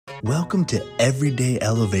Welcome to Everyday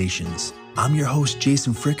Elevations. I'm your host,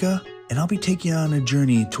 Jason Fricka, and I'll be taking you on a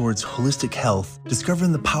journey towards holistic health,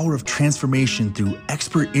 discovering the power of transformation through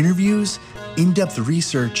expert interviews, in-depth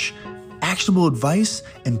research, actionable advice,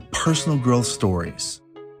 and personal growth stories.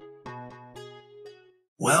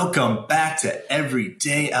 Welcome back to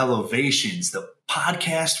Everyday Elevations, the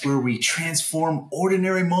podcast where we transform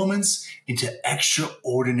ordinary moments into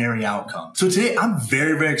extraordinary outcomes. So today I'm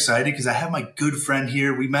very, very excited because I have my good friend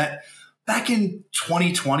here. We met back in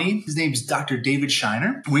 2020. His name is Dr. David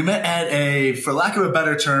Scheiner. We met at for lack of a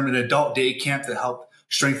better term, an adult day camp that helped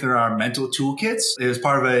strengthen our mental toolkits. It was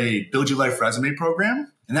part of a Build Your Life Resume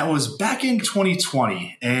program. And that was back in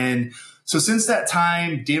 2020. And so since that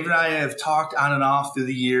time, David and I have talked on and off through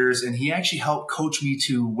the years, and he actually helped coach me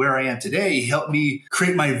to where I am today. He helped me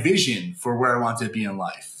create my vision for where I wanted to be in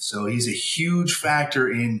life. So he's a huge factor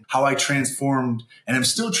in how I transformed, and I'm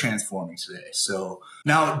still transforming today. So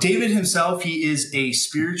now David himself, he is a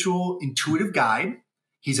spiritual intuitive guide.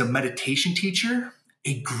 He's a meditation teacher,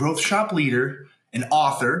 a growth shop leader, an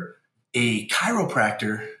author, a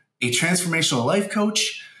chiropractor, a transformational life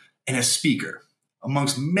coach, and a speaker,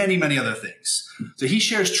 amongst many, many other things. So he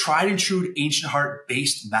shares tried and true ancient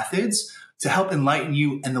heart-based methods to help enlighten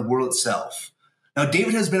you and the world itself. Now,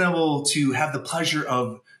 David has been able to have the pleasure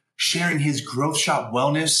of sharing his growth shop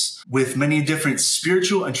wellness with many different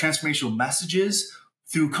spiritual and transformational messages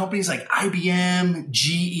through companies like IBM,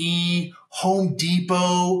 GE, Home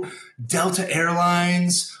Depot, Delta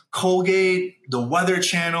Airlines, Colgate, the Weather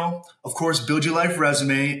Channel, of course, Build Your Life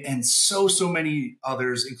Resume, and so many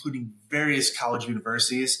others, including various college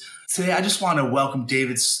universities. Today, I just want to welcome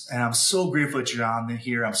David, and I'm so grateful that you're on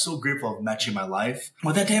here. I'm so grateful I've met you in my life.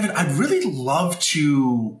 With that, David, I'd really love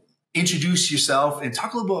to introduce yourself and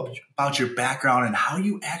talk a little bit about your background and how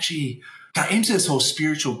you actually got into this whole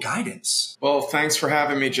spiritual guidance. Well, thanks for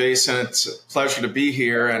having me, Jason. It's a pleasure to be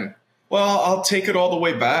here. And well, I'll take it all the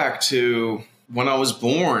way back to when I was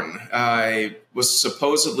born. I was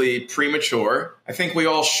supposedly premature. I think we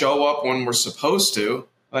all show up when we're supposed to,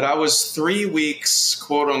 but I was 3 weeks,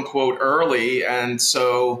 quote unquote, early. And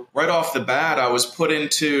so right off the bat, I was put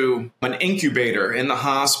into an incubator in the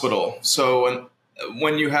hospital. So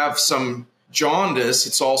when you have some jaundice,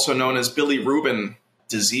 it's also known as bilirubin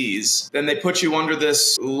disease, then they put you under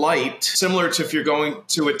this light, similar to if you're going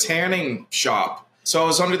to a tanning shop. So I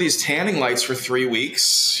was under these tanning lights for 3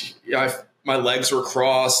 weeks. My legs were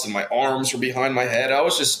crossed and my arms were behind my head. I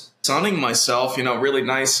was just sunning myself, really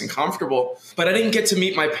nice and comfortable. But I didn't get to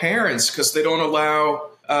meet my parents because they don't allow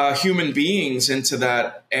human beings into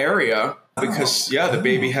that area because, the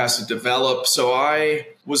baby has to develop. So I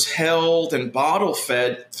was held and bottle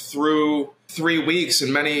fed through 3 weeks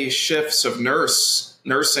and many shifts of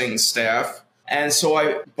nursing staff. And so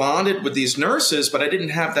I bonded with these nurses, but I didn't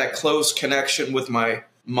have that close connection with my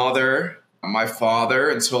mother, my father,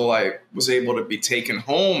 until I was able to be taken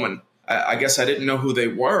home. And I guess I didn't know who they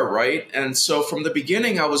were, right? And so from the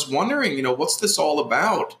beginning, I was wondering, what's this all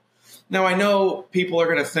about? Now, I know people are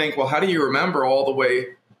going to think, well, how do you remember all the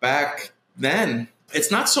way back then? It's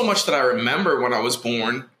not so much that I remember when I was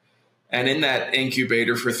born and in that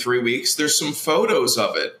incubator for 3 weeks. There's some photos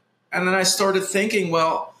of it. And then I started thinking,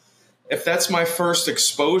 well, if that's my first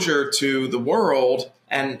exposure to the world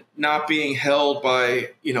and not being held by,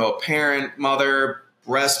 a parent, mother,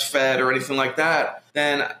 breastfed or anything like that,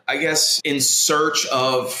 then I guess in search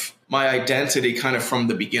of my identity kind of from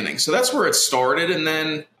the beginning. So that's where it started. And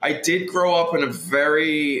then I did grow up in a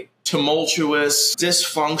very tumultuous,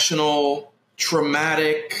 dysfunctional,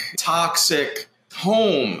 traumatic, toxic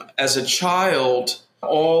home as a child,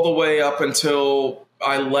 all the way up until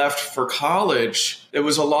I left for college. There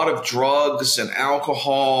was a lot of drugs and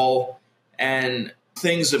alcohol and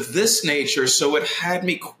things of this nature. So it had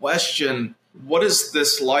me question, what is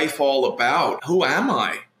this life all about? Who am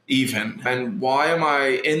I even? And why am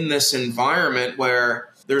I in this environment where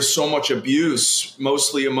there's so much abuse,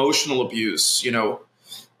 mostly emotional abuse,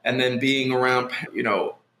 and then being around,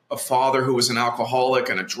 a father who was an alcoholic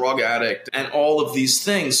and a drug addict and all of these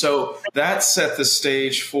things. So that set the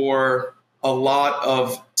stage for a lot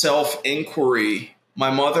of self-inquiry. My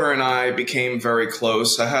mother and I became very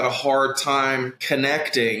close. I had a hard time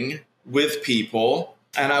connecting with people.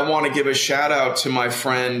 And I want to give a shout out to my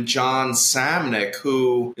friend John Samnick,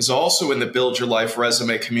 who is also in the Build Your Life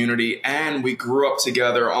Resume community. And we grew up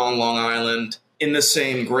together on Long Island in the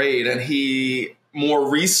same grade. And he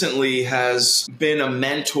more recently has been a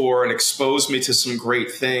mentor and exposed me to some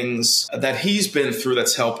great things that he's been through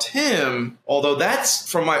that's helped him. Although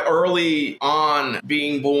that's from my early on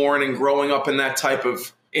being born and growing up in that type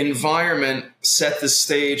of environment set the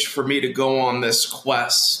stage for me to go on this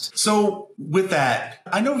quest. So with that,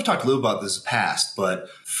 I know we've talked a little about this in the past, but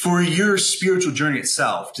for your spiritual journey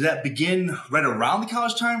itself, did that begin right around the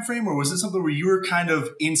college time frame, or was it something where you were kind of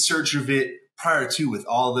in search of it prior to, with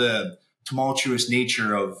all the tumultuous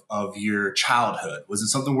nature of your childhood? Was it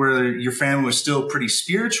something where your family was still pretty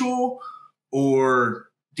spiritual, or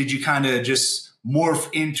did you kind of just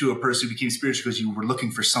morph into a person who became spiritual because you were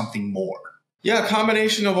looking for something more? Yeah, a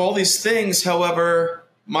combination of all these things. However,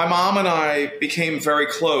 my mom and I became very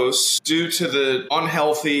close due to the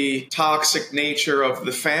unhealthy, toxic nature of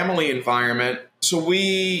the family environment. So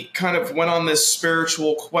we kind of went on this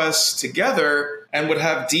spiritual quest together and would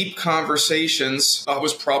have deep conversations. I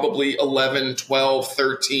was probably 11, 12,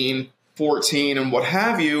 13, 14, and what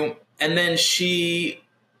have you. And then she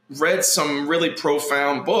read some really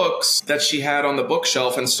profound books that she had on the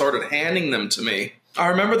bookshelf and started handing them to me. I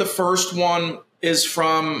remember the first one is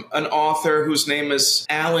from an author whose name is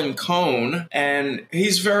Alan Cohn, and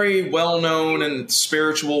he's very well known in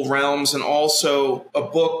spiritual realms, and also a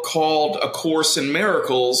book called A Course in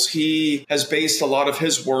Miracles. He has based a lot of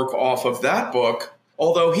his work off of that book,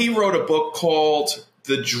 although he wrote a book called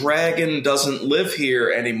The Dragon Doesn't Live Here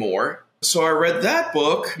Anymore. So I read that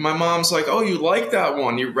book. My mom's like, "Oh, you like that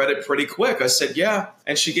one? You read it pretty quick." I said, "Yeah."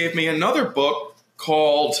 And she gave me another book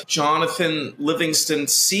called Jonathan Livingston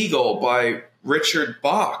Seagull by Richard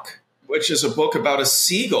Bach, which is a book about a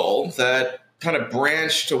seagull that kind of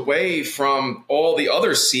branched away from all the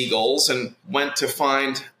other seagulls and went to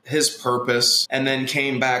find his purpose, and then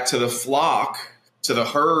came back to the flock, to the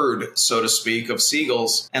herd, so to speak, of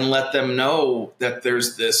seagulls, and let them know that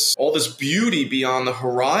there's all this beauty beyond the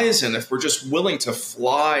horizon if we're just willing to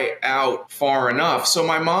fly out far enough. So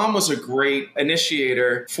my mom was a great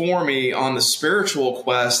initiator for me on the spiritual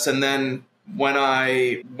quest. And then when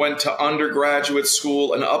I went to undergraduate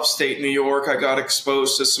school in upstate New York, I got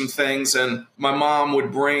exposed to some things, and my mom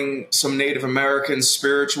would bring some Native American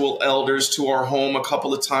spiritual elders to our home a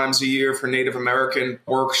couple of times a year for Native American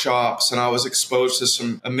workshops, and I was exposed to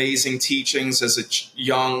some amazing teachings as a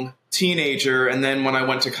young teenager. And then when I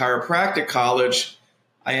went to chiropractic college,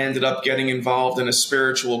 I ended up getting involved in a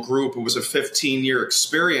spiritual group. It was a 15-year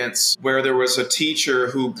experience where there was a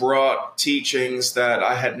teacher who brought teachings that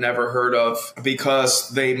I had never heard of because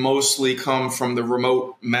they mostly come from the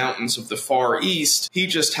remote mountains of the Far East. He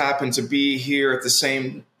just happened to be here at the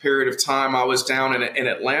same period of time I was down in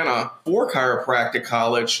Atlanta for chiropractic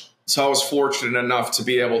college. So I was fortunate enough to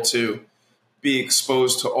be able to be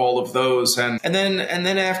exposed to all of those. And then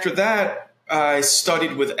after that, I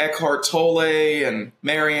studied with Eckhart Tolle and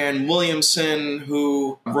Marianne Williamson,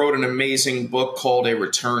 who wrote an amazing book called A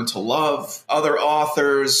Return to Love. Other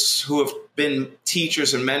authors who have been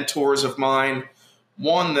teachers and mentors of mine.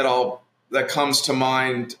 One that comes to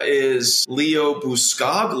mind is Leo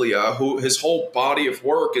Buscaglia, who his whole body of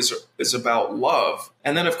work is about love.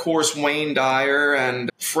 And then, of course, Wayne Dyer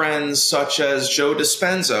and friends such as Joe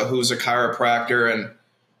Dispenza, who's a chiropractor and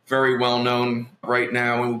very well known right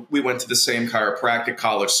now. And we went to the same chiropractic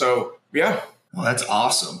college. So, yeah. Well, that's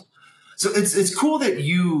awesome. So it's cool that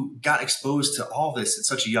you got exposed to all this at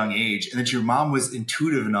such a young age, and that your mom was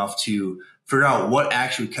intuitive enough to figure out what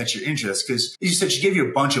actually catch your interest. Because as you said, she gave you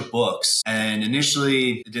a bunch of books, and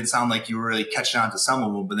initially it didn't sound like you were really catching on to some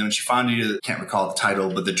of them. But then when she found you, can't recall the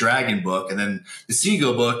title, but the Dragon book and then the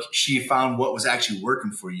Seagull book, she found what was actually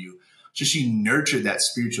working for you. So she nurtured that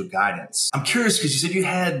spiritual guidance. I'm curious because you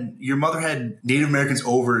said your mother had Native Americans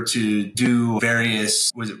over to do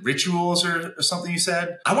various, was it rituals or something you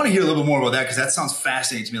said? I want to hear a little bit more about that because that sounds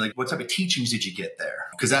fascinating to me. Like, what type of teachings did you get there?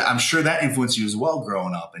 Because I'm sure that influenced you as well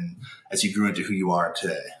growing up and as you grew into who you are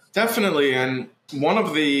today. Definitely. And one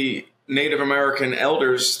of the Native American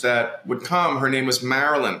elders that would come, her name was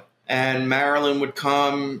Marilyn. And Marilyn would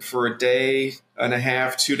come for a day and a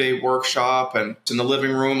half, 2-day workshop. And in the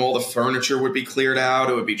living room, all the furniture would be cleared out.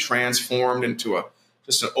 It would be transformed into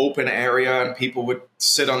just an open area, and people would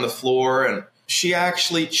sit on the floor. And she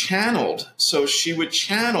actually channeled. So she would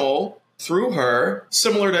channel through her,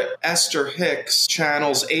 similar to Esther Hicks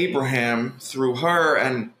channels Abraham through her.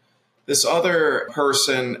 And this other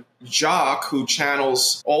person, Jock, who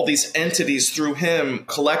channels all these entities through him,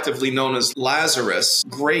 collectively known as Lazarus.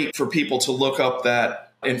 Great for people to look up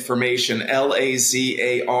that information,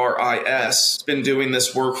 Lazaris. Been doing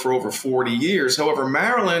this work for over 40 years. However,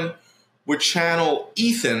 Marilyn would channel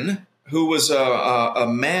Ethan, who was a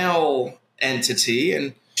male entity,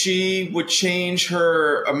 and she would change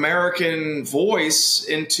her American voice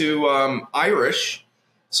into Irish.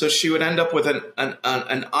 So she would end up with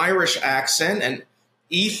an Irish accent, and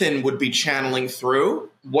Ethan would be channeling through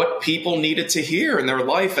what people needed to hear in their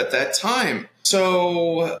life at that time.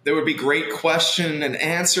 So there would be great question and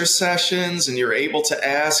answer sessions, and you're able to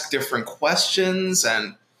ask different questions.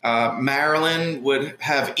 And Marilyn would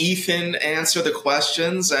have Ethan answer the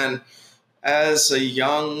questions. And as a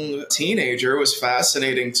young teenager, it was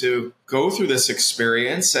fascinating to go through this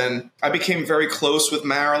experience. And I became very close with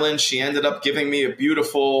Marilyn. She ended up giving me a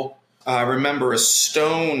beautiful, I remember a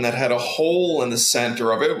stone that had a hole in the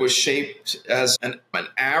center of it. It was shaped as an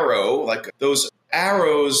arrow, like those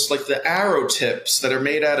arrows, like the arrow tips that are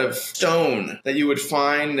made out of stone that you would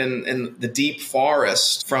find in the deep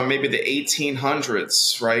forest from maybe the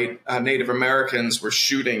 1800s, right? Native Americans were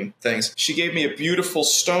shooting things. She gave me a beautiful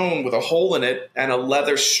stone with a hole in it and a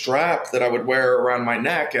leather strap that I would wear around my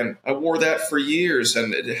neck. And I wore that for years,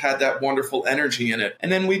 and it had that wonderful energy in it.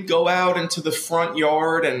 And then we'd go out into the front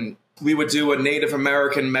yard and we would do a Native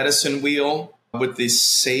American medicine wheel with the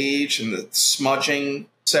sage and the smudging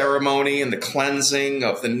ceremony and the cleansing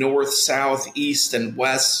of the north, south, east, and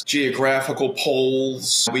west geographical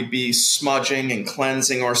poles. We'd be smudging and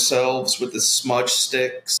cleansing ourselves with the smudge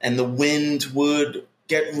sticks, and the wind would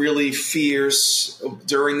get really fierce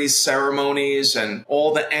during these ceremonies, and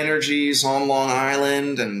all the energies on Long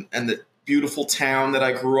Island and the beautiful town that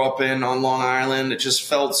I grew up in on Long Island. It just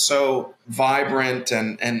felt so vibrant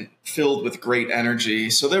and filled with great energy.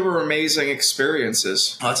 So they were amazing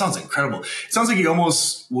experiences. Oh, that sounds incredible. It sounds like you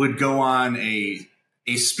almost would go on a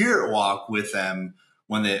spirit walk with them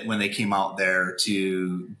when they came out there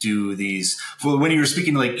to do these. When you were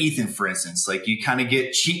speaking to like Ethan, for instance, like you kind of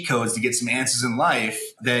get cheat codes to get some answers in life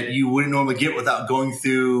that you wouldn't normally get without going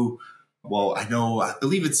through. Well, I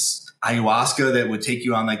believe it's ayahuasca that would take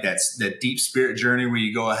you on like that deep spirit journey where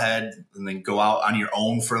you go ahead and then go out on your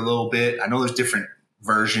own for a little bit. I know there's different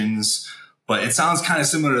versions, but it sounds kind of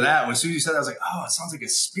similar to that. As soon as you said that, I was like, oh, it sounds like a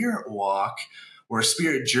spirit walk or a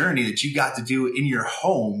spirit journey that you got to do in your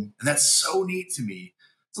home. And that's so neat to me.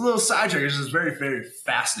 It's a little sidetrack. I was just very, very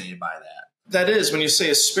fascinated by that. That is, when you say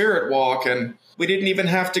a spirit walk, and we didn't even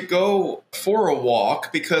have to go for a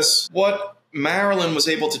walk, because what Marilyn was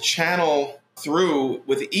able to channel through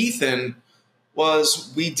with Ethan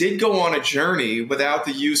was we did go on a journey without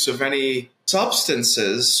the use of any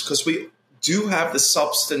substances, because we do have the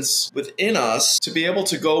substance within us to be able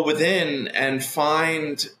to go within and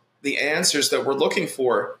find the answers that we're looking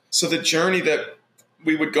for. So the journey that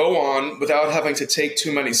we would go on without having to take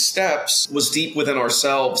too many steps was deep within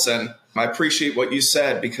ourselves. And I appreciate what you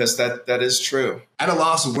said, because that is true. At a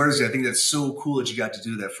loss of words, I think that's so cool that you got to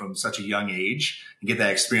do that from such a young age and get that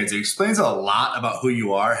experience. It explains a lot about who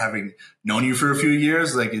you are, having known you for a few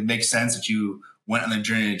years. Like, it makes sense that you went on the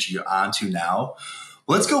journey that you're on to now.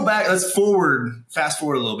 Well, let's go back. Let's fast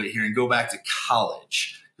forward a little bit here and go back to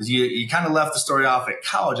college. Because you kind of left the story off at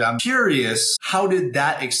college. I'm curious, how did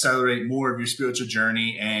that accelerate more of your spiritual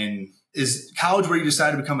journey? And is college where you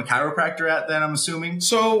decided to become a chiropractor at then, I'm assuming?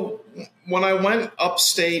 So when I went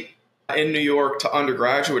upstate in New York to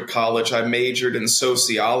undergraduate college, I majored in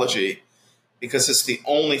sociology because it's the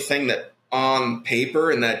only thing that on paper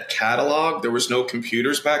in that catalog, there was no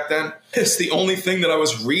computers back then. It's the only thing that I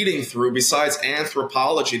was reading through besides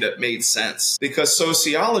anthropology that made sense, because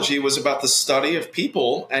sociology was about the study of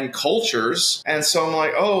people and cultures. And so I'm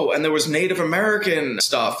like, oh, and there was Native American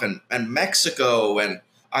stuff and Mexico. And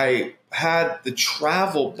I had the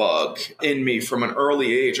travel bug in me from an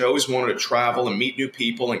early age. I always wanted to travel and meet new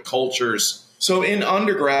people and cultures. So in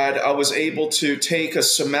undergrad, I was able to take a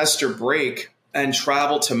semester break and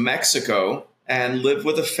travel to Mexico and live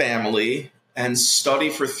with a family and study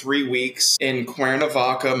for 3 weeks in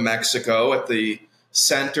Cuernavaca, Mexico, at the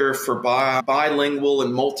Center for Bilingual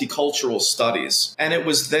and Multicultural Studies. And it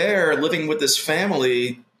was there, living with this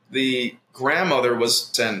family, the grandmother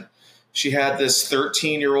was, and she had this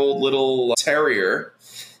 13-year-old little terrier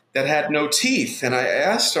that had no teeth. And I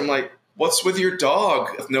asked her, I'm like, what's with your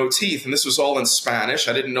dog with no teeth? And this was all in Spanish.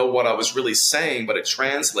 I didn't know what I was really saying, but it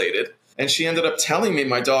translated. And she ended up telling me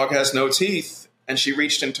my dog has no teeth. And she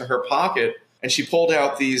reached into her pocket and she pulled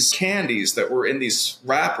out these candies that were in these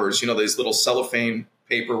wrappers, you know, these little cellophane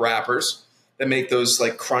paper wrappers that make those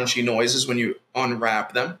like crunchy noises when you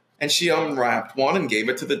unwrap them. And she unwrapped one and gave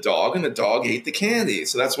it to the dog, and the dog ate the candy.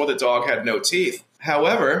 So that's why the dog had no teeth.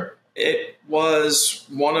 However, it was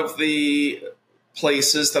one of the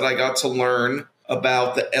places that I got to learn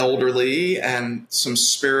about the elderly and some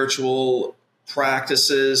spiritual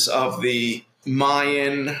practices of the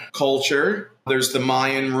Mayan culture. There's the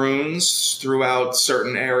Mayan runes throughout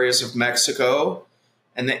certain areas of Mexico,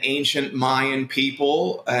 and the ancient Mayan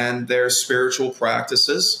people and their spiritual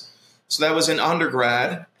practices. So that was in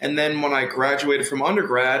undergrad. And then when I graduated from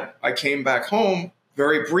undergrad, I came back home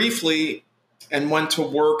very briefly and went to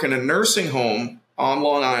work in a nursing home on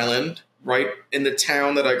Long Island, right in the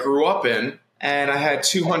town that I grew up in. And I had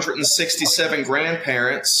 267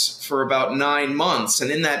 grandparents for about 9 months.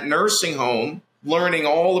 And in that nursing home, learning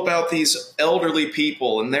all about these elderly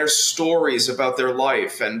people and their stories about their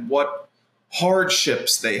life and what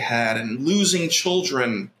hardships they had and losing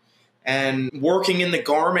children and working in the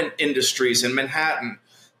garment industries in Manhattan,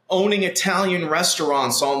 owning Italian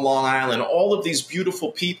restaurants on Long Island, all of these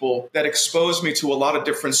beautiful people that exposed me to a lot of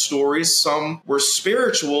different stories. Some were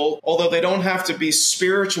spiritual, although they don't have to be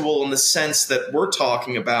spiritual in the sense that we're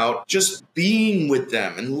talking about. Just being with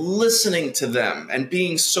them and listening to them and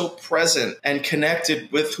being so present and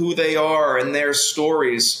connected with who they are and their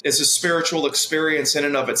stories is a spiritual experience in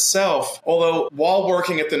and of itself. Although while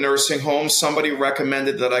working at the nursing home, somebody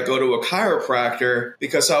recommended that I go to a chiropractor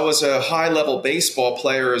because I was a high-level baseball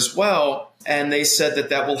player as well, and they said that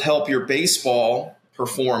that will help your baseball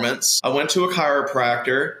performance. I went to a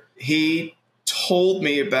chiropractor. He told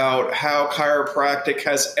me about how chiropractic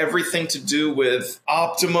has everything to do with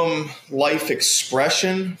optimum life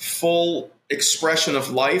expression, full expression of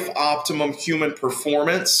life, optimum human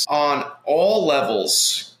performance on all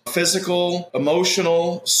levels, physical,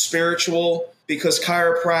 emotional, spiritual, because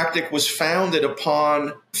chiropractic was founded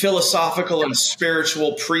upon philosophical and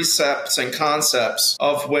spiritual precepts and concepts,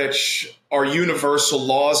 of which are universal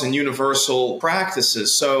laws and universal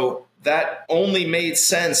practices. So that only made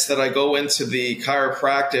sense that I go into the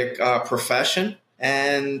chiropractic profession,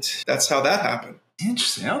 and that's how that happened.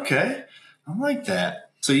 Interesting. Okay. I like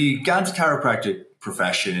that. So you got into chiropractic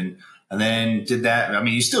profession and then did that. I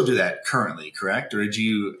mean, you still do that currently, correct? Or did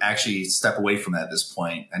you actually step away from that at this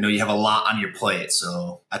point? I know you have a lot on your plate,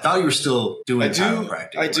 so I thought you were still doing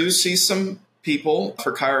chiropractic. I do see some people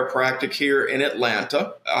for chiropractic here in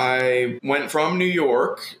Atlanta. I went from New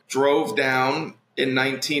York, drove down in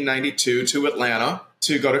 1992 to Atlanta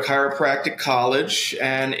to go to chiropractic college.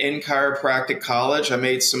 And in chiropractic college, I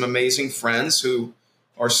made some amazing friends who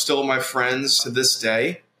are still my friends to this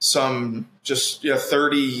day. Some just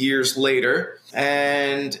 30 years later.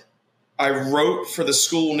 And I wrote for the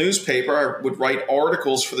school newspaper. I would write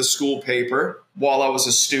articles for the school paper while I was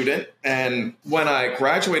a student. And when I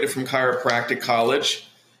graduated from chiropractic college,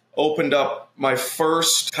 opened up my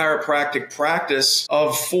first chiropractic practice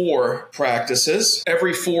of 4 practices.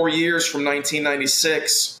 Every 4 years from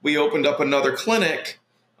 1996, we opened up another clinic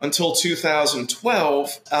until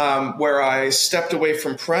 2012, where I stepped away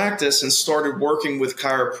from practice and started working with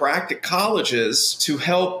chiropractic colleges to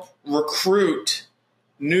help recruit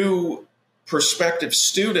new prospective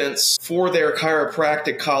students for their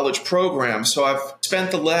chiropractic college program. So I've spent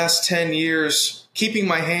the last 10 years keeping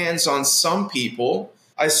my hands on some people.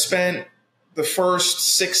 I spent the first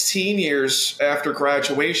 16 years after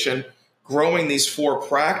graduation growing these 4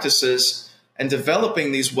 practices and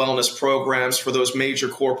developing these wellness programs for those major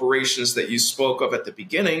corporations that you spoke of at the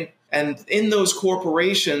beginning. And in those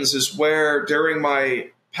corporations is where, during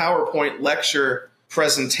my PowerPoint lecture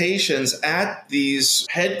presentations at these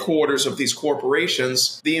headquarters of these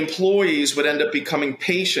corporations, the employees would end up becoming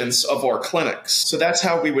patients of our clinics. So that's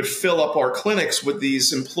how we would fill up our clinics with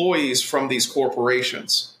these employees from these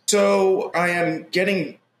corporations. So I am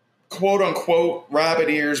getting, quote unquote, rabbit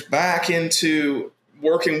ears back into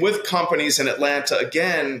working with companies in Atlanta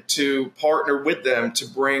again to partner with them to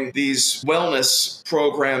bring these wellness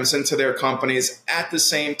programs into their companies, at the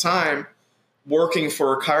same time working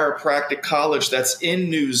for a chiropractic college that's in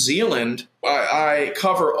New Zealand. I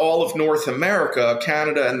cover all of North America,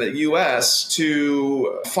 Canada, and the US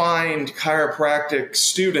to find chiropractic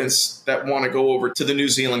students that want to go over to the New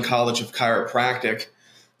Zealand College of Chiropractic.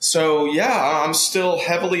 So yeah, I'm still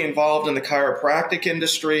heavily involved in the chiropractic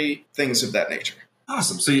industry, things of that nature.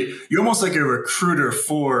 Awesome. So you're almost like a recruiter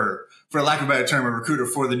for lack of a better term, a recruiter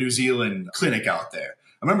for the New Zealand clinic out there.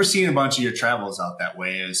 I remember seeing a bunch of your travels out that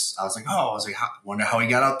way. I was like, I wonder how he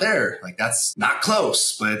got out there. Like, that's not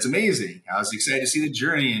close, but it's amazing. I was excited to see the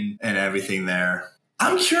journey and everything there.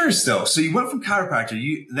 I'm curious though. So you went from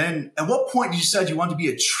chiropractor. Then at what point did you decide you wanted to be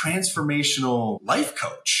a transformational life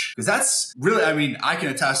coach? Because that's really, I mean, I can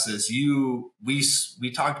attest to this.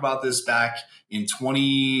 We talked about this back in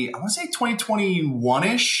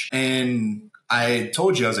 2021-ish. And I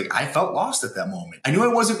told you, I was like, I felt lost at that moment. I knew I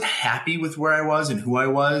wasn't happy with where I was and who I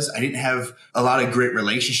was. I didn't have a lot of great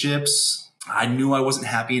relationships. I knew I wasn't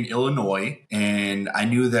happy in Illinois. And I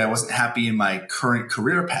knew that I wasn't happy in my current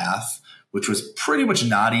career path, which was pretty much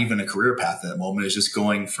not even a career path at that moment. It was just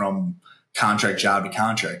going from contract job to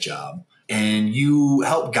contract job. And you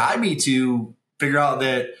helped guide me to figure out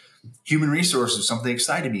that human resources was something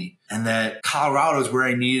excited me, and that Colorado is where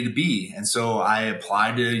I needed to be. And so I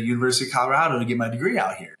applied to University of Colorado to get my degree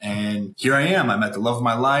out here. And here I am. I met the love of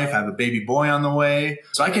my life. I have a baby boy on the way.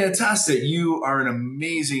 So I can attest that you are an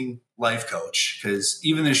amazing life coach, because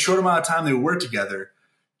even in a short amount of time that we worked together,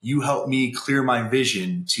 you helped me clear my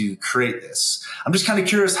vision to create this. I'm just kind of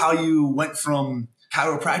curious how you went from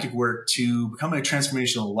chiropractic work to becoming a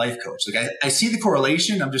transformational life coach. Like I see the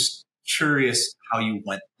correlation. I'm just curious how you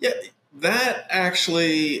went. Yeah, that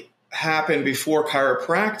actually happened before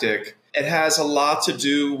chiropractic. It has a lot to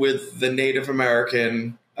do with the Native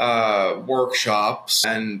American workshops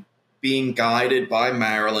and being guided by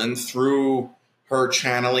Marilyn through her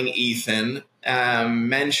channeling Ethan,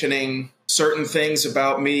 mentioning certain things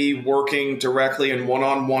about me working directly and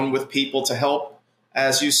one-on-one with people to help,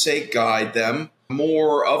 as you say, guide them.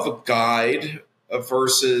 More of a guide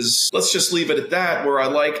versus, let's just leave it at that, where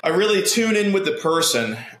I really tune in with the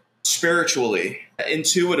person spiritually,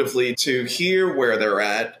 intuitively, to hear where they're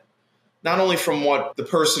at, not only from what the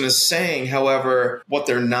person is saying, however, what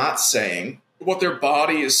they're not saying, what their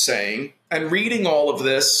body is saying, and reading all of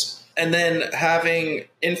this, and then having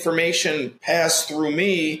information pass through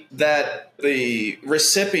me that the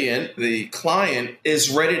recipient, the client, is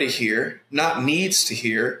ready to hear, not needs to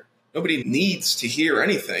hear. Nobody needs to hear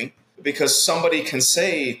anything, because somebody can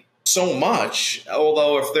say so much,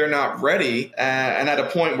 although if they're not ready and at a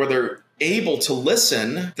point where they're able to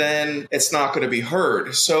listen, then it's not going to be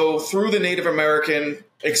heard. So through the Native American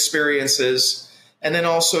experiences, and then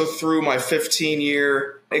also through my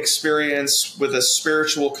 15-year experience with a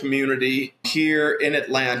spiritual community here in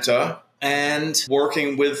Atlanta, and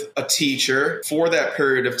working with a teacher for that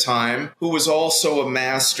period of time who was also a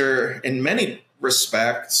master in many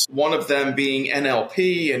respects, one of them being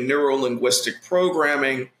NLP and neuro-linguistic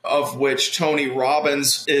programming, of which Tony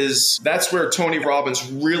Robbins that's where Tony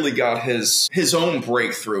Robbins really got his own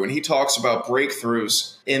breakthrough. And he talks about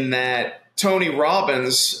breakthroughs in that Tony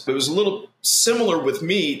Robbins, it was a little similar with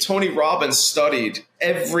me. Tony Robbins studied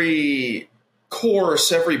every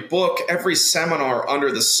course, every book, every seminar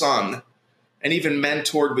under the sun, and even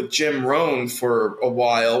mentored with Jim Rohn for a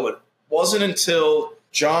while. It wasn't until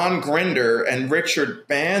John Grinder and Richard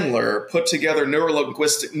Bandler put together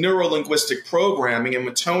neuro-linguistic programming, and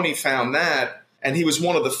when Tony found that, and he was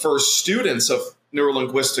one of the first students of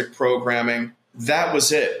neuro-linguistic programming, that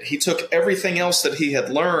was it. He took everything else that he had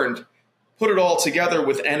learned, put it all together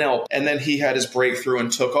with NLP, and then he had his breakthrough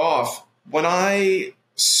and took off. When I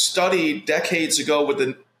studied decades ago with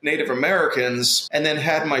the Native Americans and then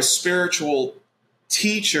had my spiritual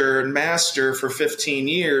teacher and master for 15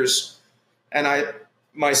 years, and I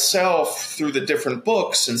myself, through the different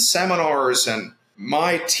books and seminars and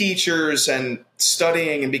my teachers and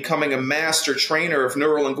studying and becoming a master trainer of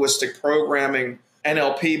neuro-linguistic programming,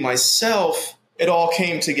 NLP myself, it all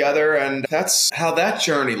came together, and that's how that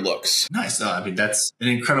journey looks. Nice. I mean, that's an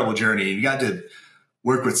incredible journey. You got to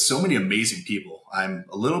work with so many amazing people. I'm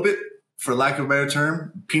a little bit, for lack of a better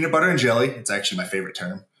term, peanut butter and jelly. It's actually my favorite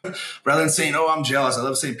term. Rather than saying, oh, I'm jealous, I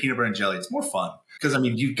love saying peanut butter and jelly. It's more fun because, I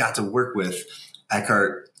mean, you've got to work with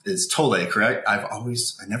Eckhart. It's Tolle, correct? I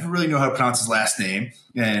never really know how to pronounce his last name.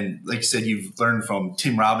 And like you said, you've learned from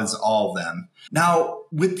Tim Robbins, all of them. Now,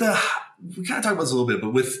 we kind of talked about this a little bit,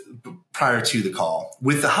 but prior to the call,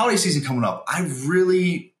 with the holiday season coming up, I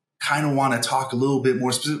really kind of want to talk a little bit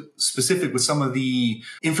more specific with some of the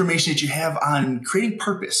information that you have on creating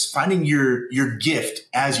purpose, finding your gift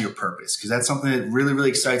as your purpose, because that's something that really, really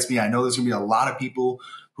excites me. I know there's going to be a lot of people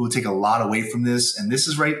who will take a lot away from this. And this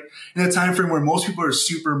is right in a time frame where most people are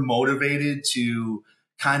super motivated to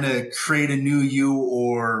kind of create a new you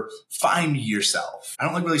or find yourself. I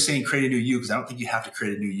don't like really saying create a new you, because I don't think you have to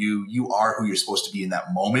create a new you. You are who you're supposed to be in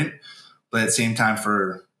that moment. But at the same time,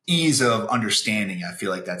 for ease of understanding, I feel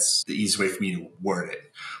like that's the easiest way for me to word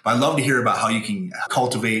it. But I'd love to hear about how you can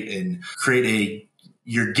cultivate and create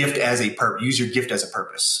your gift as a purpose, use your gift as a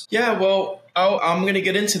purpose. Yeah, well, I'm going to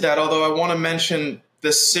get into that, although I want to mention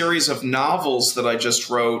this series of novels that I just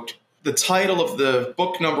wrote. The title of the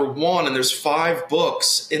book number 1, and there's 5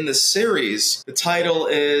 books in the series. The title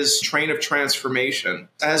is Train of Transformation.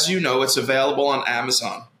 As you know, it's available on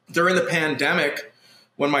Amazon. During the pandemic,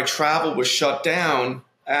 when my travel was shut down,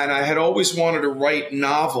 and I had always wanted to write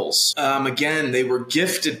novels. Again, they were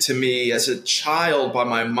gifted to me as a child by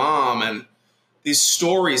my mom, and these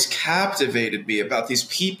stories captivated me about these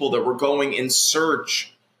people that were going in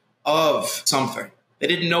search of something. They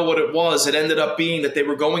didn't know what it was. It ended up being that they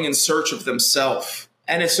were going in search of themselves.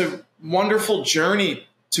 And it's a wonderful journey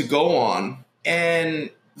to go on. And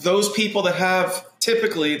those people that have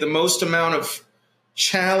typically the most amount of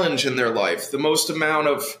challenge in their life, the most amount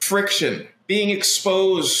of friction, being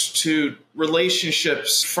exposed to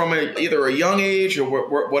relationships from either a young age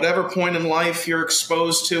or whatever point in life you're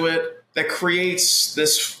exposed to it, that creates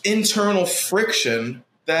this internal friction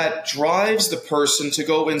that drives the person to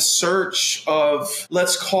go in search of,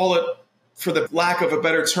 let's call it, for the lack of a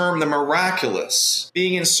better term, the miraculous.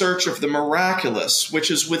 Being in search of the miraculous, which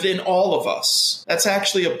is within all of us. That's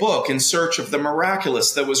actually a book, In Search of the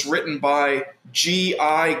Miraculous, that was written by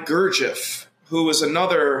G.I. Gurdjieff, who was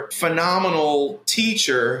another phenomenal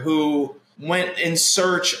teacher who went in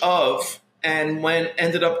search of and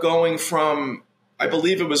ended up going from, I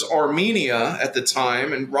believe it was Armenia at the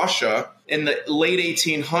time in Russia in the late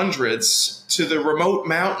 1800s to the remote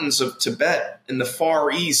mountains of Tibet in the Far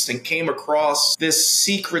East, and came across this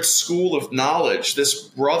secret school of knowledge, this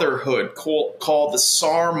brotherhood called the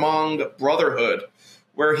Sarmang Brotherhood,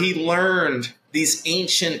 where he learned these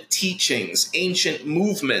ancient teachings, ancient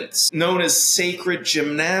movements known as sacred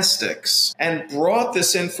gymnastics, and brought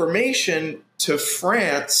this information to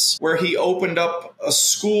France, where he opened up a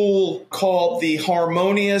school called the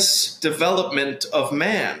Harmonious Development of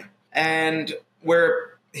Man, and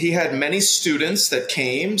where he had many students that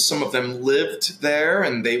came. Some of them lived there,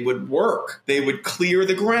 and they would work. They would clear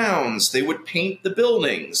the grounds. They would paint the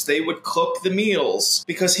buildings. They would cook the meals,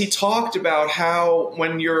 because he talked about how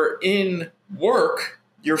when you're in work,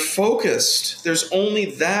 you're focused. There's only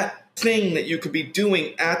that thing that you could be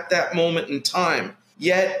doing at that moment in time.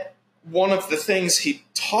 Yet, one of the things he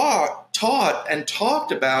taught and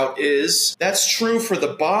talked about is that's true for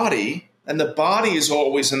the body, and the body is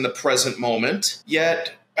always in the present moment,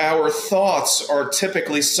 yet our thoughts are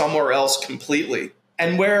typically somewhere else completely.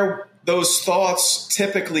 And where those thoughts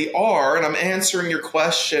typically are, and I'm answering your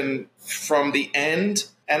question from the end,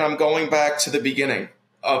 and I'm going back to the beginning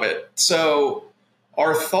of it. So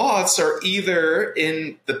our thoughts are either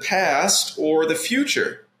in the past or the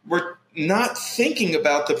future. We're not thinking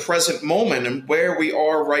about the present moment and where we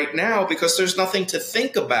are right now, because there's nothing to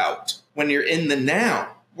think about when you're in the now.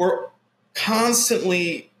 We're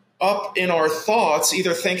constantly up in our thoughts,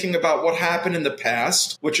 either thinking about what happened in the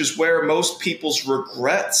past, which is where most people's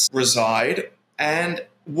regrets reside, and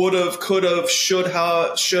would have, could have, should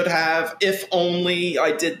have, if only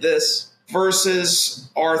I did this, versus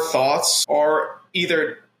our thoughts are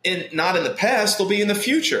either not in the past, they'll be in the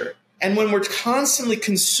future. And when we're constantly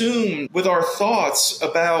consumed with our thoughts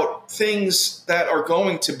about things that are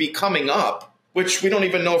going to be coming up, which we don't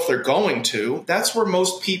even know if they're going to, that's where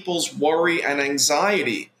most people's worry and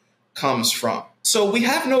anxiety comes from. So we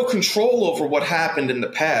have no control over what happened in the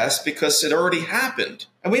past because it already happened.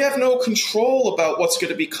 And we have no control about what's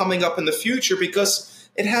going to be coming up in the future because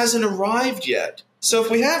it hasn't arrived yet. So if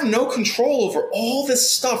we have no control over all this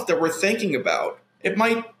stuff that we're thinking about, it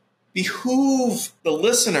might behoove the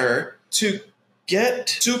listener to get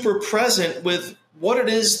super present with what it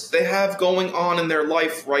is they have going on in their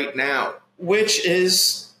life right now, which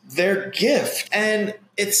is their gift. And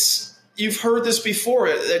you've heard this before.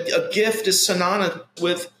 A gift is synonymous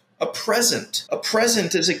with a present. A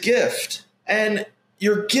present is a gift. And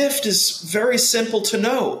your gift is very simple to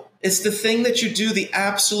know. It's the thing that you do the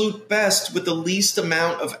absolute best with the least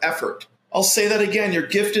amount of effort. I'll say that again. Your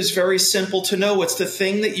gift is very simple to know. It's the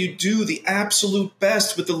thing that you do the absolute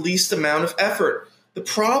best with the least amount of effort. The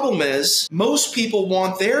problem is most people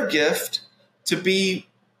want their gift to be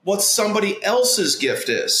what somebody else's gift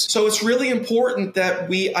is. So it's really important that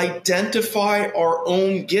we identify our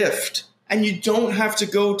own gift. And you don't have to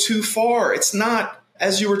go too far. It's not,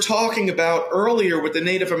 as you were talking about earlier with the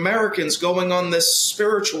Native Americans going on this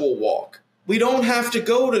spiritual walk. We don't have to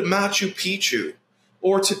go to Machu Picchu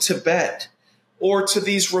or to Tibet or to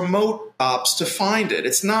these remote stops to find it.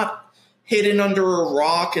 It's not hidden under a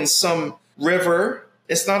rock in some river.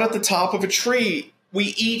 It's not at the top of a tree. We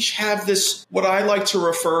each have this, what I like to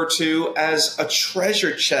refer to as a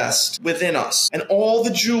treasure chest within us. And all the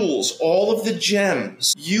jewels, all of the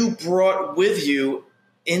gems you brought with you,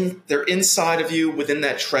 they're inside of you within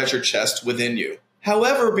that treasure chest within you.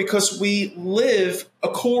 However, because we live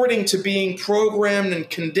according to being programmed and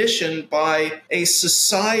conditioned by a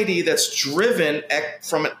society that's driven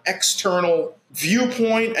from an external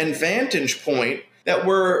viewpoint and vantage point, that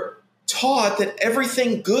we're taught that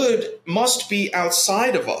everything good must be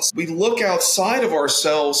outside of us. We look outside of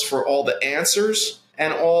ourselves for all the answers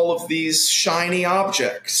and all of these shiny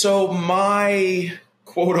objects. So my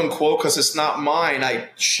quote unquote, because it's not mine, I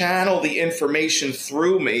channel the information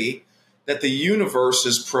through me that the universe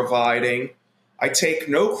is providing. I take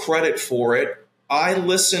no credit for it. I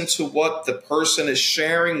listen to what the person is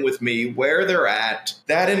sharing with me, where they're at.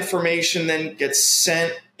 That information then gets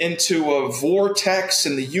sent into a vortex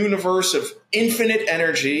in the universe of infinite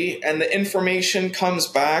energy, and the information comes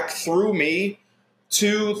back through me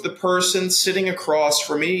to the person sitting across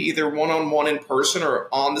from me, either one-on-one in person or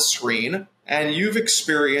on the screen. And you've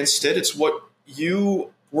experienced it. It's what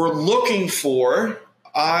you were looking for.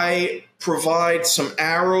 I provide some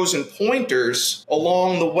arrows and pointers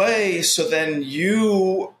along the way, so then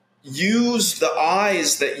you use the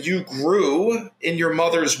eyes that you grew in your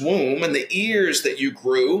mother's womb and the ears that you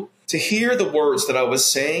grew to hear the words that I was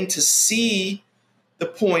saying, to see the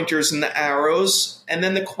pointers and the arrows. And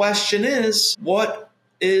then the question is, what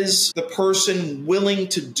is the person willing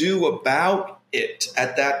to do about it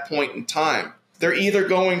at that point in time? They're either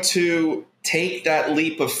going to take that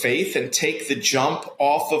leap of faith and take the jump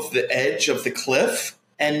off of the edge of the cliff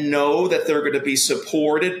and know that they're going to be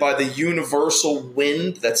supported by the universal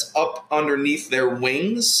wind that's up underneath their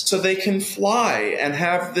wings, so they can fly and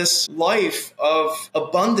have this life of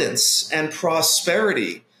abundance and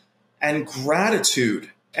prosperity and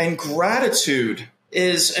gratitude. And gratitude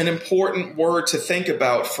is an important word to think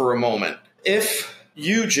about for a moment. If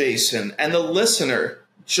you, Jason, and the listener,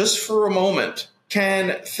 just for a moment,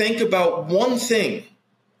 can think about one thing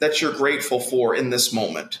that you're grateful for in this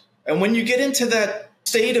moment. And when you get into that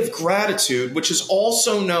state of gratitude, which is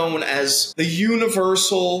also known as the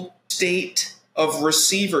universal state of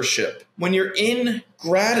receivership, when you're in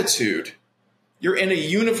gratitude, you're in a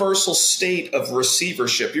universal state of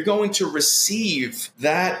receivership. You're going to receive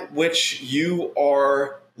that which you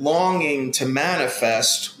are longing to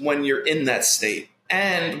manifest when you're in that state.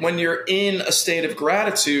 And when you're in a state of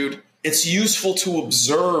gratitude, it's useful to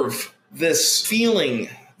observe this feeling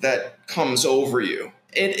that comes over you.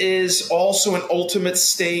 It is also an ultimate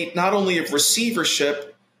state, not only of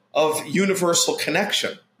receivership, of universal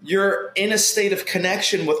connection. You're in a state of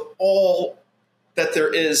connection with all that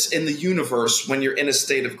there is in the universe when you're in a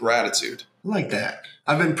state of gratitude. I like that.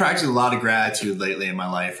 I've been practicing a lot of gratitude lately in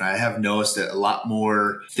my life, and I have noticed that a lot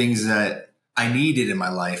more things that I needed in my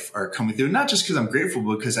life are coming through, not just because I'm grateful,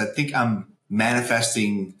 but because I think I'm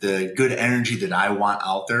manifesting the good energy that I want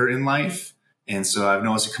out there in life. And so I've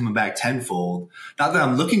noticed it coming back tenfold. Not that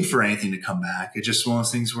I'm looking for anything to come back. It's just one of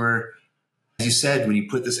those things where, as you said, when you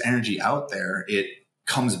put this energy out there, it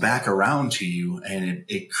comes back around to you, and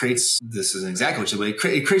it creates, this isn't exactly what you said,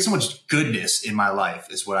 but it creates so much goodness in my life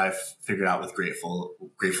is what I've figured out with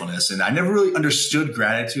gratefulness. And I never really understood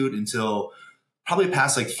gratitude until probably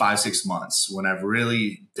past like 5-6 months when I've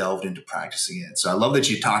really delved into practicing it. So I love that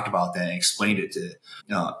you talked about that and explained it to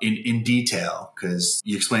in detail, because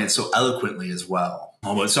you explained it so eloquently as well.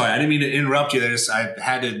 Oh, but sorry, I didn't mean to interrupt you. I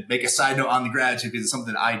had to make a side note on the gratitude because it's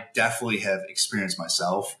something I definitely have experienced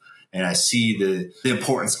myself, and I see the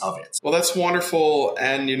importance of it. Well, that's wonderful.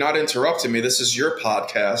 And you're not interrupting me. This is your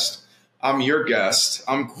podcast. I'm your guest.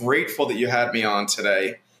 I'm grateful that you had me on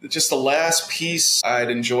today. Just the last piece I'd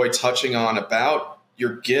enjoy touching on about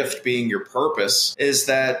your gift being your purpose is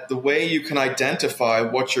that the way you can identify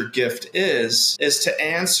what your gift is to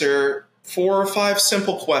answer 4 or 5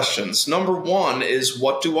 simple questions. Number 1 is,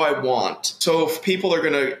 what do I want? So if people are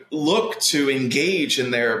going to look to engage in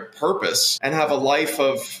their purpose and have a life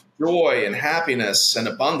of joy and happiness and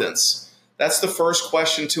abundance, that's the first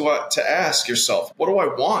question to ask yourself. What do I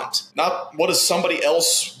want? Not what does somebody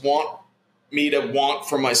else want me to want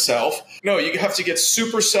for myself. No, you have to get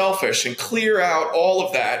super selfish and clear out all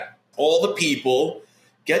of that, all the people,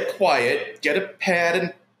 get quiet, get a pad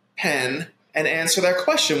and pen, and answer that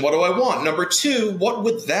question. What do I want? Number 2, what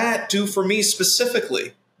would that do for me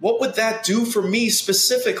specifically? What would that do for me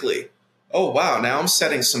specifically? Oh, wow, now I'm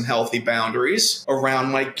setting some healthy boundaries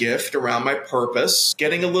around my gift, around my purpose,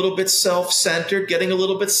 getting a little bit self-centered, getting a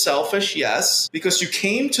little bit selfish, yes, because you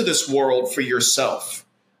came to this world for yourself.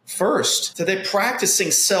 First, today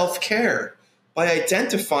practicing self-care by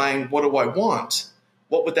identifying, what do I want?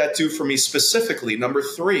 What would that do for me specifically? Number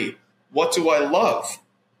 3, what do I love?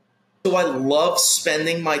 What do I love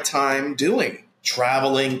spending my time doing?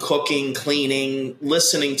 Traveling, cooking, cleaning,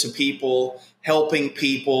 listening to people, helping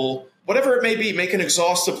people, whatever it may be. Make an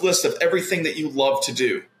exhaustive list of everything that you love to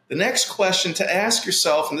do. The next question to ask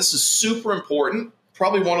yourself, and this is super important,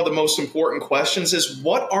 probably one of the most important questions, is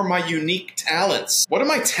what are my unique talents? What am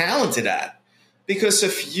I talented at? Because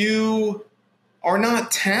if you are not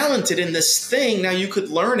talented in this thing, now you could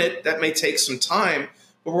learn it. That may take some time,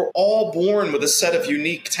 but we're all born with a set of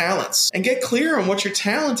unique talents. And get clear on what you're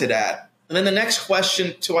talented at. And then the next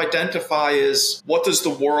question to identify is, what does the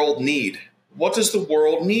world need? What does the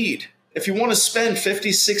world need? If you want to spend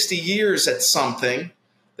 50, 60 years at something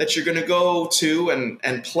that you're going to go to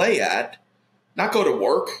and play at, not go to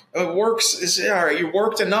work. Works is, all right, you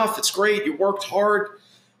worked enough. It's great. You worked hard.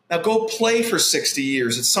 Now go play for 60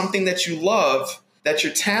 years. It's something that you love, that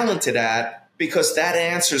you're talented at, because that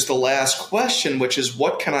answers the last question, which is,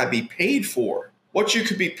 what can I be paid for? What you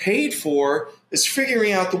could be paid for is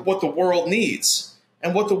figuring out what the world needs.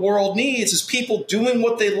 And what the world needs is people doing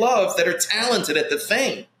what they love that are talented at the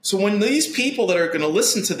thing. So when these people that are going to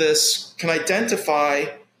listen to this can identify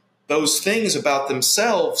those things about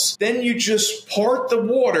themselves, then you just part the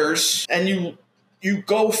waters and you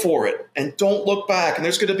go for it and don't look back. And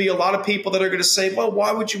there's going to be a lot of people that are going to say, well,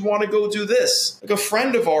 why would you want to go do this? Like a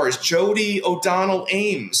friend of ours, Jody O'Donnell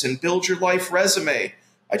Ames, and Build Your Life Resume.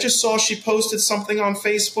 I just saw she posted something on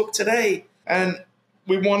Facebook today, and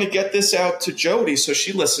we want to get this out to Jody so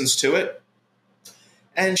she listens to it.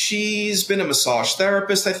 And she's been a massage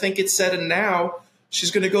therapist, I think it said, and now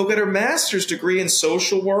she's going to go get her master's degree in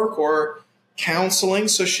social work or counseling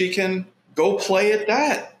so she can go play at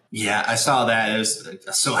that. Yeah, I saw that. I was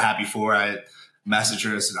so happy for her. I messaged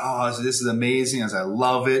her. I said, oh, this is amazing. I was like, I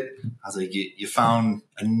love it. I was like, you found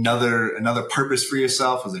another purpose for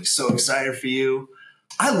yourself. I was like, so excited for you.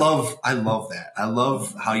 I love that. I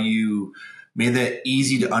love how you made that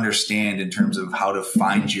easy to understand in terms of how to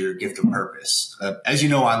find your gift of purpose. As you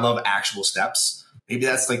know, I love actual steps. Maybe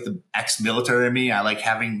that's like the ex-military in me. I like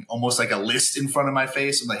having almost like a list in front of my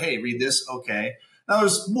face. I'm like, hey, read this. Okay. Now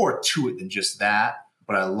there's more to it than just that,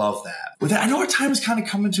 but I love that. With that, I know our time is kind of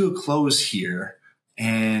coming to a close here,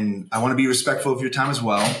 and I want to be respectful of your time as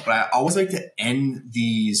well. But I always like to end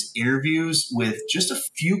these interviews with just a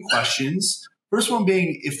few questions. First one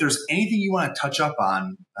being, if there's anything you want to touch up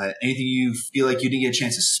on, anything you feel like you didn't get a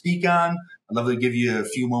chance to speak on, I'd love to give you a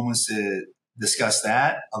few moments to discuss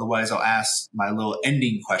that. Otherwise, I'll ask my little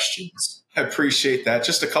ending questions. I appreciate that.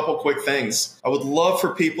 Just a couple quick things. I would love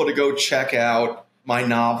for people to go check out my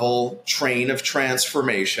novel, Train of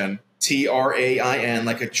Transformation, Train,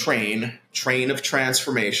 like a train of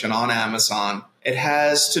transformation, on Amazon. It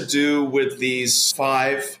has to do with these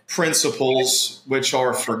 5 principles, which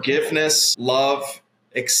are forgiveness, love,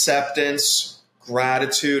 acceptance,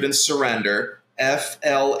 gratitude, and surrender,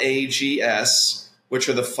 FLAGS, which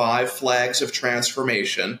are the 5 flags of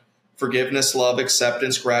transformation: forgiveness, love,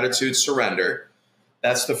 acceptance, gratitude, surrender.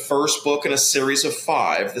 That's the first book in a series of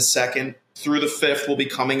 5. The second through the 5th will be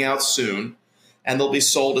coming out soon, and they'll be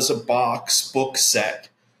sold as a box book set.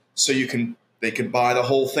 So they can buy the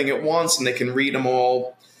whole thing at once, and they can read them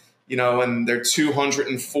all, and they're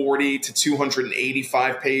 240 to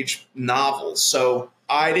 285 page novels. So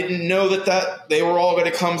I didn't know that they were all going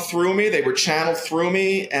to come through me. They were channeled through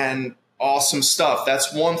me, and awesome stuff.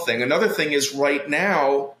 That's one thing. Another thing is, right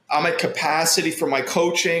now, I'm at capacity for my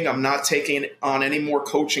coaching. I'm not taking on any more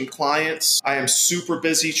coaching clients. I am super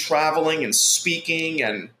busy traveling and speaking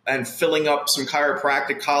and filling up some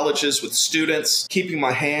chiropractic colleges with students, keeping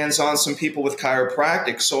my hands on some people with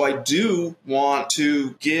chiropractic. So I do want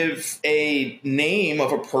to give a name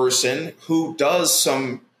of a person who does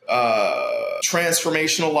some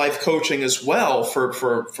transformational life coaching as well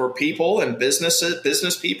for people and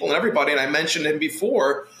business people and everybody. And I mentioned him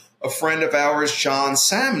before. A friend of ours, John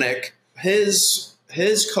Samnick, his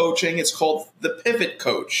coaching, it's called The Pivot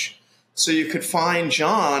Coach. So you could find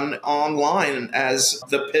John online as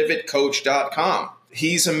thepivotcoach.com.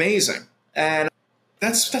 He's amazing. And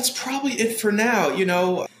that's probably it for now.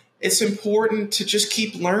 It's important to just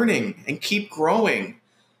keep learning and keep growing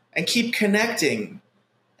and keep connecting.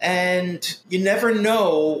 And you never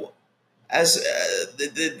know, as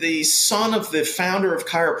the son of the founder of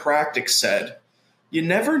chiropractic said, you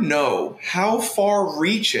never know how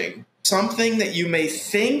far-reaching something that you may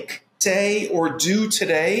think, say, or do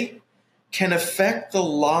today can affect the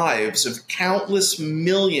lives of countless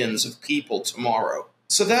millions of people tomorrow.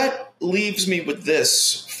 So that leaves me with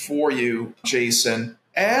this for you, Jason.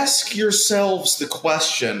 Ask yourselves the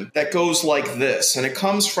question that goes like this, and it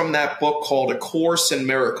comes from that book called A Course in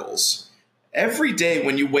Miracles. Every day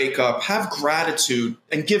when you wake up, have gratitude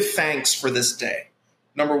and give thanks for this day,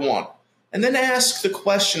 number 1. And then ask the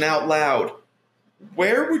question out loud: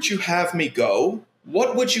 where would you have me go?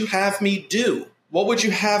 What would you have me do? What would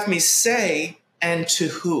you have me say, and to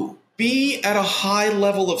who? Be at a high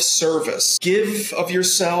level of service. Give of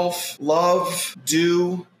yourself, love,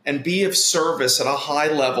 do, and be of service at a high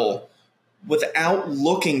level without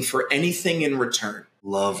looking for anything in return.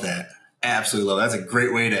 Love that. Absolutely love that. That's a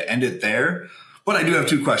great way to end it there. But I do have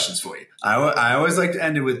 2 questions for you. I always like to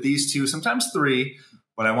end it with these 2, sometimes 3,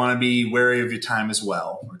 but I want to be wary of your time as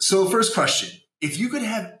well. So first question, if you could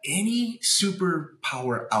have any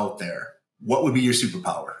superpower out there, what would be your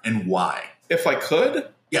superpower and why? If I could?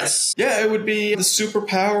 Yes. Yeah, it would be the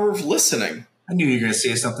superpower of listening. I knew you were going to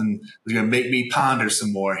say something that was going to make me ponder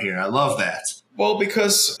some more here. I love that. Well,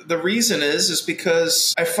 because the reason is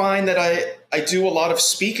because I find that I do a lot of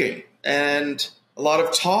speaking and a lot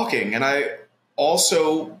of talking. And I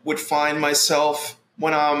also would find myself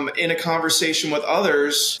when I'm in a conversation with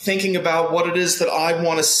others thinking about what it is that I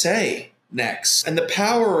want to say next. And the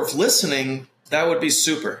power of listening, that would be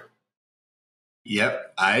super.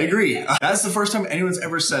 Yep, I agree. That's the first time anyone's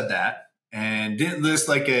ever said that. And didn't list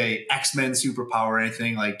like a X-Men superpower or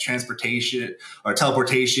anything like transportation or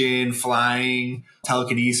teleportation, flying,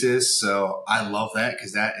 telekinesis. So I love that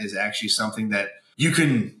because that is actually something that you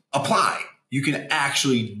can apply. You can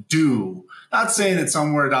actually do. Not saying that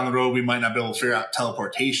somewhere down the road we might not be able to figure out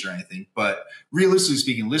teleportation or anything, but realistically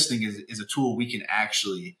speaking, listening is a tool we can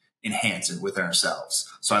actually enhance it with ourselves.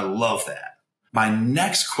 So I love that. My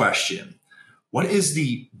next question, what is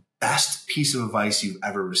the best piece of advice you've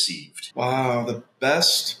ever received? Wow, the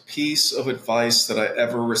best piece of advice that I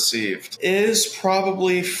ever received is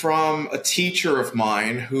probably from a teacher of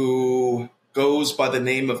mine who goes by the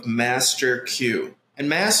name of Master Q. And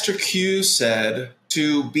Master Q said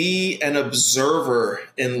to be an observer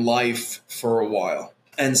in life for a while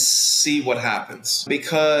and see what happens.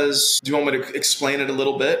 Because, do you want me to explain it a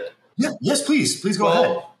little bit? Yeah, yes, please. Please go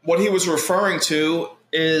ahead. What he was referring to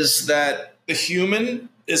is that the human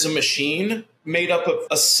is a machine made up of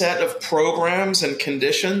a set of programs and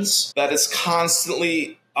conditions that is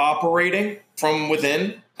constantly operating from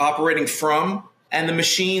within, and the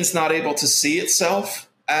machine's not able to see itself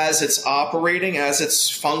as it's operating, as it's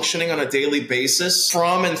functioning on a daily basis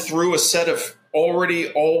from and through a set of already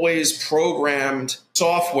always programmed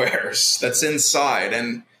softwares that's inside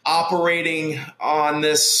and operating on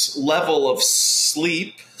this level of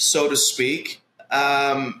sleep, so to speak,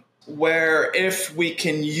 where if we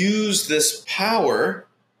can use this power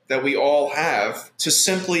that we all have to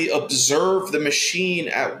simply observe the machine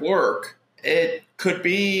at work, it could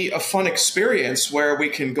be a fun experience where we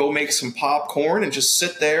can go make some popcorn and just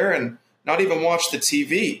sit there and not even watch the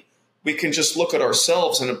TV. We can just look at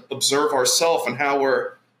ourselves and observe ourselves and how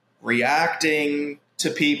we're reacting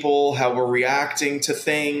to people, how we're reacting to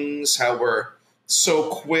things, how we're so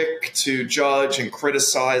quick to judge and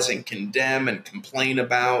criticize and condemn and complain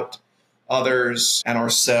about others and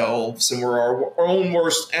ourselves. And we're our own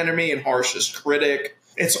worst enemy and harshest critic.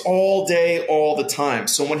 It's all day, all the time.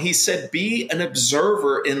 So when he said, be an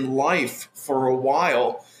observer in life for a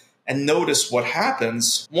while and notice what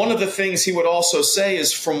happens, one of the things he would also say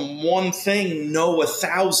is from one thing, know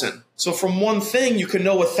 1,000. So from one thing, you can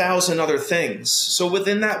know 1,000 other things. So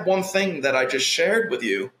within that one thing that I just shared with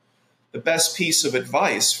you, the best piece of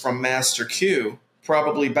advice from Master Q,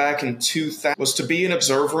 probably back in 2000, was to be an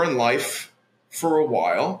observer in life for a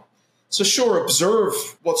while. So sure, observe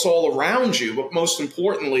what's all around you, but most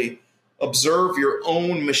importantly, observe your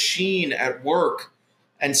own machine at work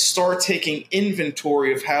and start taking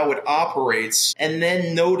inventory of how it operates, and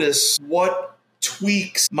then notice what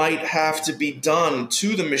tweaks might have to be done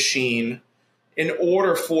to the machine in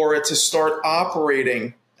order for it to start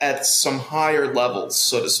operating at some higher levels,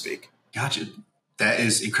 so to speak. Gotcha. That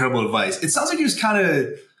is incredible advice. It sounds like he was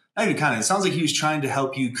it sounds like he was trying to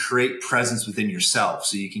help you create presence within yourself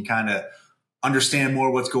so you can kind of understand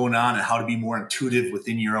more what's going on and how to be more intuitive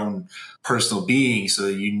within your own personal being so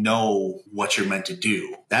you know what you're meant to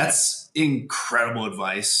do. That's incredible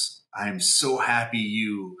advice. I'm so happy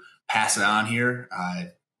you pass it on here.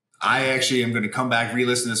 I actually am going to come back,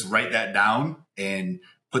 re-listen to this, write that down, and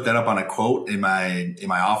put that up on a quote in my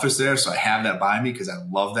office there. So I have that by me because I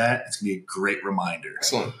love that. It's going to be a great reminder.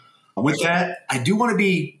 Excellent. With that, I do want to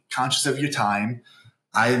be conscious of your time.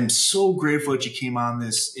 I am so grateful that you came on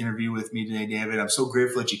this interview with me today, David. I'm so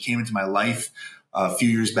grateful that you came into my life a few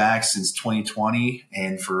years back since 2020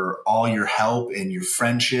 and for all your help and your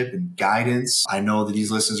friendship and guidance. I know that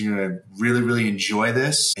these listeners are going to really, really enjoy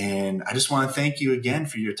this. And I just want to thank you again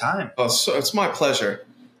for your time. Oh, so it's my pleasure.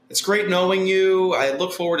 It's great knowing you. I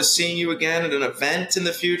look forward to seeing you again at an event in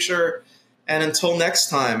the future. And until next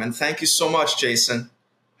time, and thank you so much, Jason.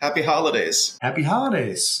 Happy holidays. Happy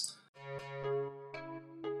holidays.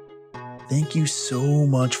 Thank you so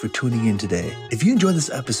much for tuning in today. If you enjoyed this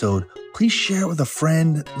episode, please share it with a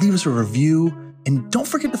friend, leave us a review, and don't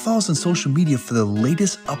forget to follow us on social media for the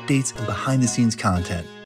latest updates and behind the scenes content.